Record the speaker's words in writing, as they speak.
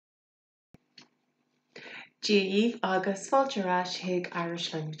Díomh agus fáiltearás Hig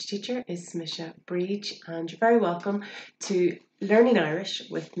Irish language teacher is Misha Breach, and you're very welcome to Learning Irish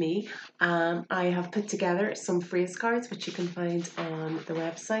with me. I have put together some phrase cards which you can find on the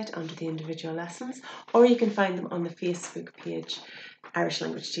website under the individual lessons, or you can find them on the Facebook page Irish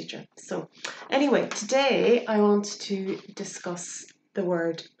Language Teacher. So anyway, today I want to discuss the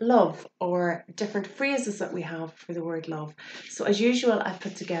word love, or different phrases that we have for the word love. So as usual, I've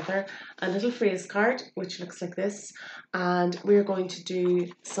put together a little phrase card which looks like this, and we're going to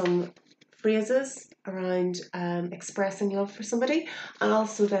do some phrases around expressing love for somebody, and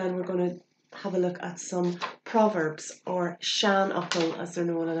also then we're going to have a look at some proverbs, or sean upple as they're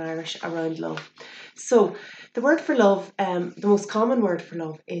known in Irish, around love. So the word for love, the most common word for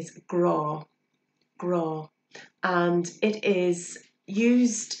love is gra, and it is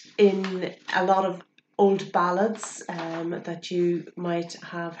used in a lot of old ballads that you might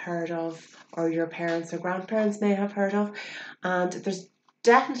have heard of, or your parents or grandparents may have heard of, and there's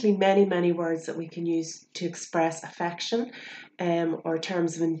definitely many words that we can use to express affection or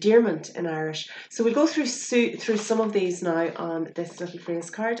terms of endearment in Irish. So we'll go through some of these now on this little phrase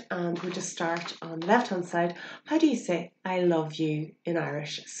card, and we'll just start on the left hand side. How do you say I love you in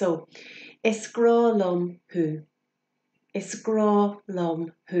Irish? So is gra lum hu. Is gra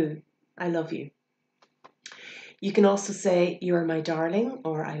lum hu. I love you. You can also say you're my darling,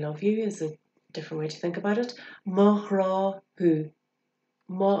 or I love you is a different way to think about it. Ma gra hu.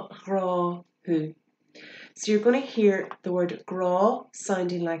 Ma gra hu. So you're going to hear the word gra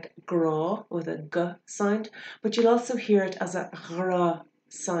sounding like gra with a g sound, but you'll also hear it as a gra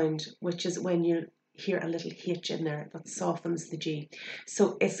sound, which is when you hear a little h in there that softens the g.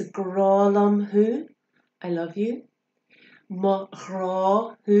 So it's gra lum hu. I love you. Ma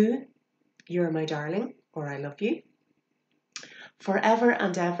gra hu. You're my darling, or I love you. Forever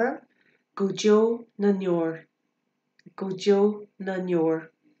and ever. Gojo na nyor. Gojo na nyor.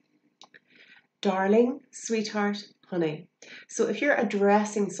 Darling, sweetheart, honey. So if you're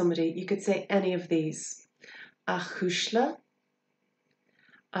addressing somebody, you could say any of these. A chushla,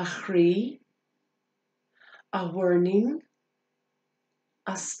 a chrí, a warning,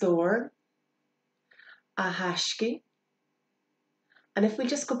 a store, a hashki. And if we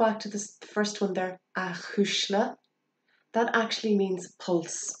just go back to this first one there, a chushla, that actually means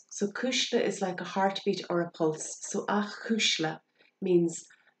pulse. So kushla is like a heartbeat or a pulse. So a chushla means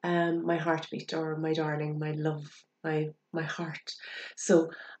my heartbeat, or my darling, my love, my heart. So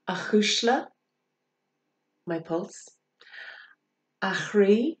a chushla, my pulse. A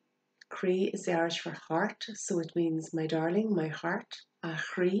chrí is the Irish for heart, so it means my darling, my heart. A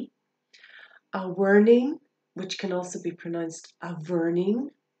chrí. A warning, which can also be pronounced a verning,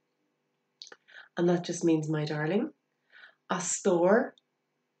 and that just means my darling. A store,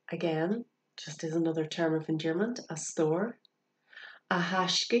 again, just is another term of endearment, a store. A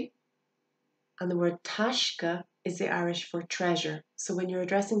hashki, and the word tashka is the Irish for treasure. So when you're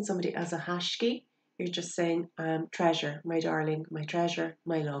addressing somebody as a hashki, you're just saying treasure, my darling, my treasure,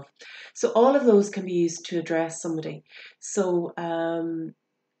 my love. So all of those can be used to address somebody. So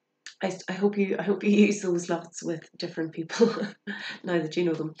I hope you use those lots with different people now that you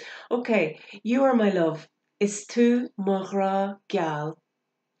know them. Okay, you are my love. Is tu mogra gal,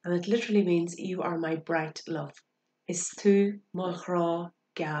 and it literally means you are my bright love. Is tu mogra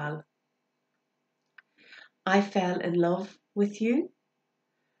gal. I fell in love with you.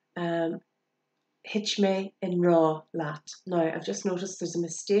 Hitch me in raw lat. Now I've just noticed there's a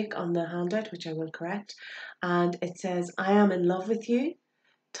mistake on the handout which I will correct, and it says I am in love with you.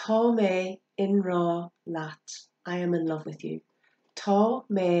 Tá me in raw lat. I am in love with you. Tá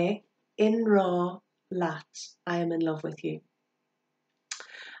me in raw lat. I am in love with you.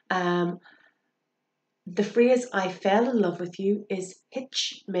 The phrase I fell in love with you is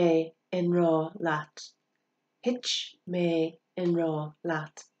hitch me in raw lat. Hitch me in raw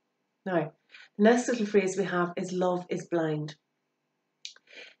lat. Now, the next little phrase we have is love is blind.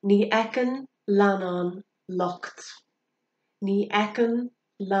 Ní ecen lanan lucht. Ní ecen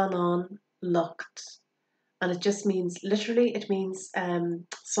lanan lucht. And it just means, literally, it means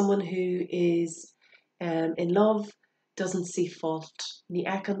someone who is in love doesn't see fault. Ní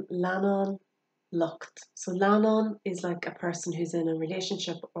ecen lanan lucht. So lanan is like a person who's in a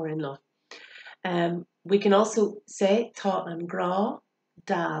relationship or in love. We can also say tá an gra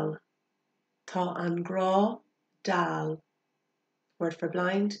dal. Tá an gra dal. Word for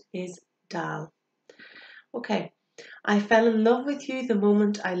blind is dal. Okay, I fell in love with you the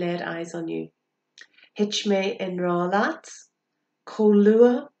moment I laid eyes on you. Hitch me in raw lat.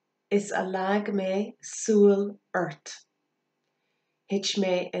 Colua is a lag me soul earth. Hitch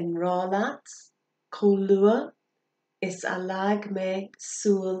me in raw lat. Colua is a lag me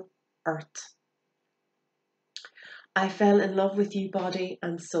soul earth. I fell in love with you body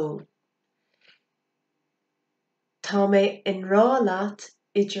and soul. Tá mé in rá leat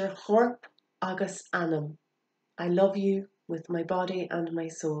idir chorp agus anam. I love you with my body and my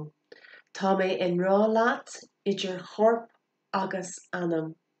soul. Tá mé in rá leat idir chorp agus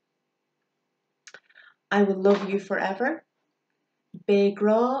anam. I will love you forever. Be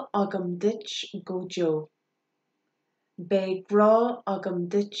gra agam ditch go jo. Be gra agam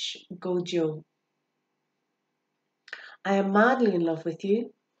ditch go jo. I am madly in love with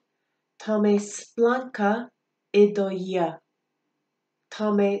you. Tá mé splanca idoia.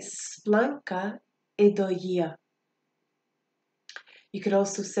 Tá mé splanca idoia. You could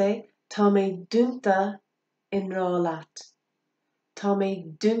also say tá mé dunta in rá leat. Tá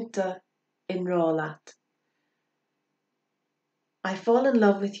mé dunta in rá leat. I fall in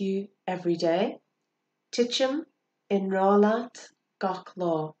love with you every day. Tichim in rá leat gach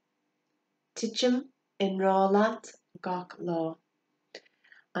lá. Tichim in rá leat gach lá.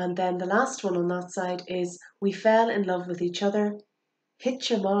 And then the last one on that side is we fell in love with each other.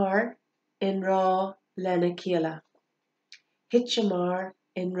 Hitchamar in rá lena céala. Hitchamar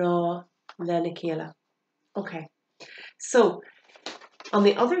in rá lena céala. Okay, so on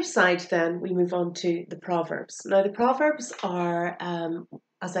the other side then we move on to the Proverbs. Now the Proverbs are,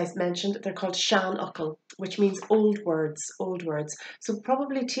 as I mentioned, they're called Sean Uckle, which means old words, old words. So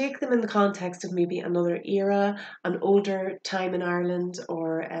probably take them in the context of maybe another era, an older time in Ireland,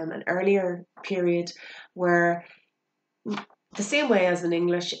 or an earlier period where, the same way as in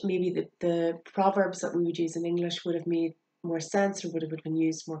English, maybe the Proverbs that we would use in English would have made more sense or would have been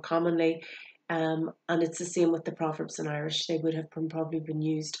used more commonly. And it's the same with the Proverbs in Irish. They would have probably been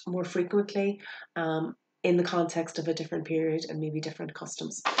used more frequently in the context of a different period and maybe different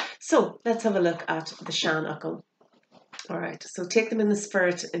customs. So let's have a look at the Sean Uckle. All right, so take them in the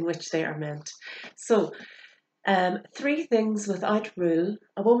spirit in which they are meant. So 3 things without rule: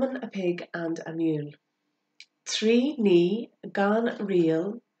 a woman, a pig and a mule. 3 ní gan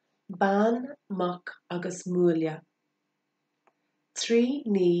rial, ban muck agus múlia. 3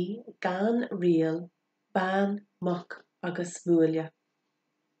 ní gan rial, ban muck agus múlia.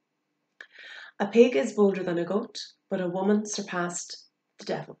 A pig is bolder than a goat, but a woman surpassed the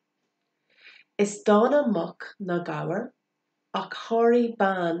devil. Is donna muck na gower, ach hori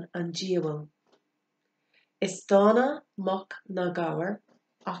ban an diawel. Is donna muck na gower,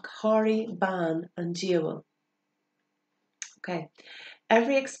 ach hori ban an diawel. Okay,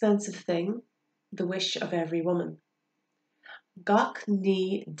 every expensive thing, the wish of every woman. Gach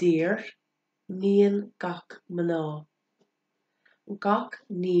ní dear, níon gach maná. Gach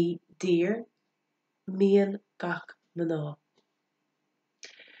ní dear, níon gach maná.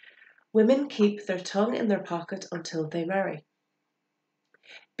 Women keep their tongue in their pocket until they marry.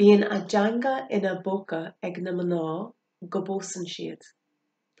 Bíonn a janga ina boca ag na maná go bósan siad.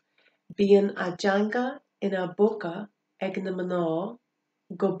 Bíonn a janga ina boca ag na maná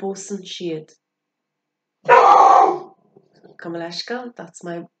go bósan siad. Kamaleshka, that's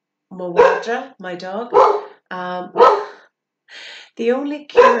my Mawadra, my dog. The only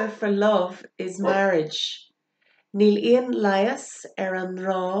cure for love is marriage. Níl éon laias an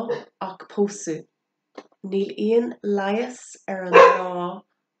rá ach pósú. Níl éon laias an rá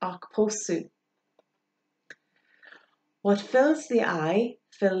ach pósú. What fills the eye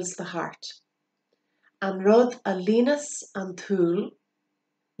fills the heart. An rud a línas an túl,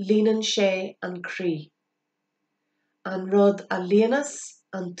 línan sé an crí. An rud a línas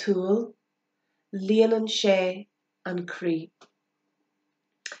an túl, líanan sé an crí.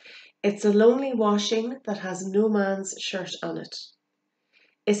 It's a lonely washing that has no man's shirt on it.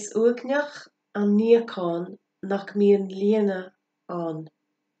 Is uigneach an níocán nach míon líana an.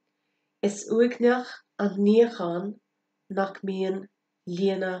 Is uigneach an níocán nach míon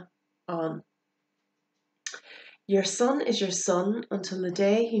líana an. Your son is your son until the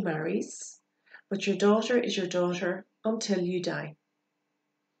day he marries, but your daughter is your daughter until you die.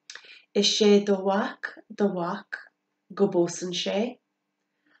 Is sé do wach go bósan sé,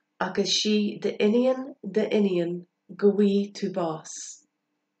 agus si de inian go bhí tú bás.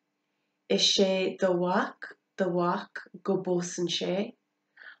 Is sé do wach go bósan sé,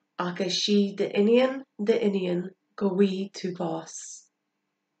 agus si de inian go bhí tú bás.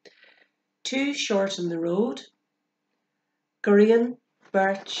 Too short on the road, Gurian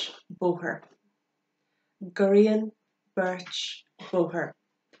birch boher. Gurian birch boher.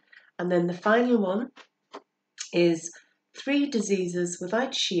 And then the final one is 3 diseases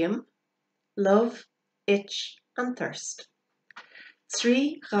without shame: love, itch and thirst.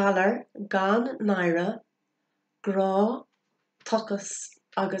 Trí galar gan naira grá tuchas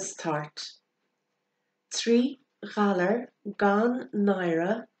agus tart. Trí galar gan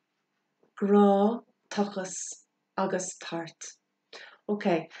naira grá tuchas agus tart.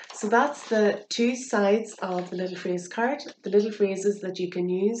 Okay, so that's the two sides of the little phrase card, the little phrases that you can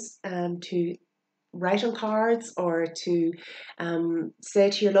use to write on cards or to say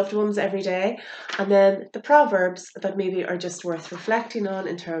to your loved ones every day, and then the proverbs that maybe are just worth reflecting on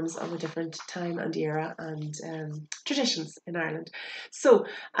in terms of a different time and era and traditions in Ireland. So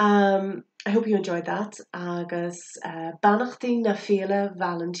I hope you enjoyed that. Agus Banachtaí na Fianna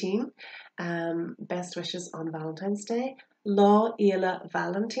Valentine. Best wishes on Valentine's Day. Lá Éile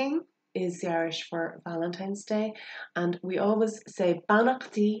Valentine is the Irish for Valentine's Day, and we always say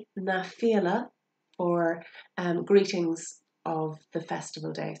Banachtaí na Fianna for greetings of the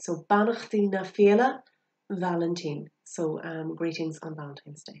festival day. So Banachtaí na Fianna Valentine. So greetings on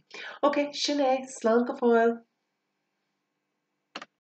Valentine's Day. Okay, Sinead, slán go fóill.